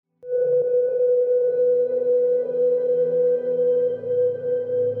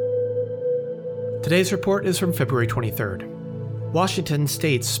Today's report is from February 23rd. Washington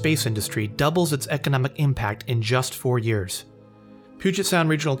State's space industry doubles its economic impact in just 4 years. Puget Sound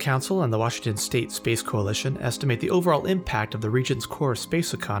Regional Council and the Washington State Space Coalition estimate the overall impact of the region's core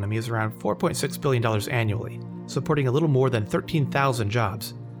space economy is around $4.6 billion annually, supporting a little more than 13,000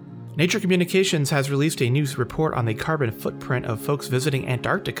 jobs. Nature Communications has released a new report on the carbon footprint of folks visiting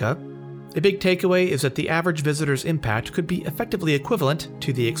Antarctica. A big takeaway is that the average visitor's impact could be effectively equivalent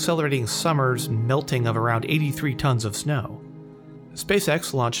to the accelerating summer's melting of around 83 tons of snow.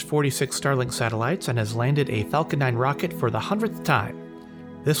 SpaceX launched 46 Starlink satellites and has landed a Falcon 9 rocket for the 100th time.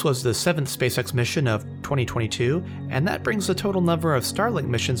 This was the 7th SpaceX mission of 2022, and that brings the total number of Starlink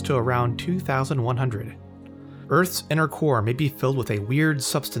missions to around 2,100. Earth's inner core may be filled with a weird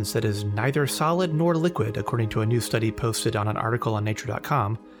substance that is neither solid nor liquid, according to a new study posted on an article on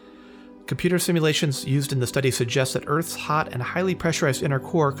Nature.com. Computer simulations used in the study suggest that Earth's hot and highly pressurized inner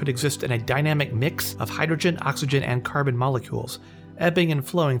core could exist in a dynamic mix of hydrogen, oxygen, and carbon molecules, ebbing and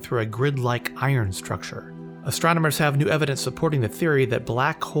flowing through a grid-like iron structure. Astronomers have new evidence supporting the theory that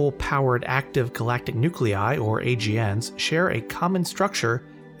black hole-powered active galactic nuclei, or AGNs, share a common structure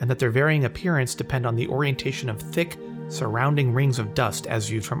and that their varying appearance depend on the orientation of thick, surrounding rings of dust as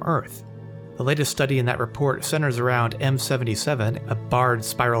viewed from Earth. The latest study in that report centers around M77, a barred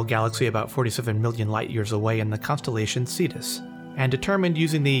spiral galaxy about 47 million light-years away in the constellation Cetus, and determined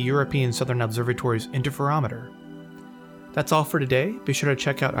using the European Southern Observatory's interferometer. That's all for today. Be sure to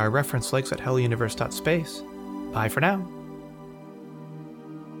check out our reference links at hellouniverse.space. Bye for now.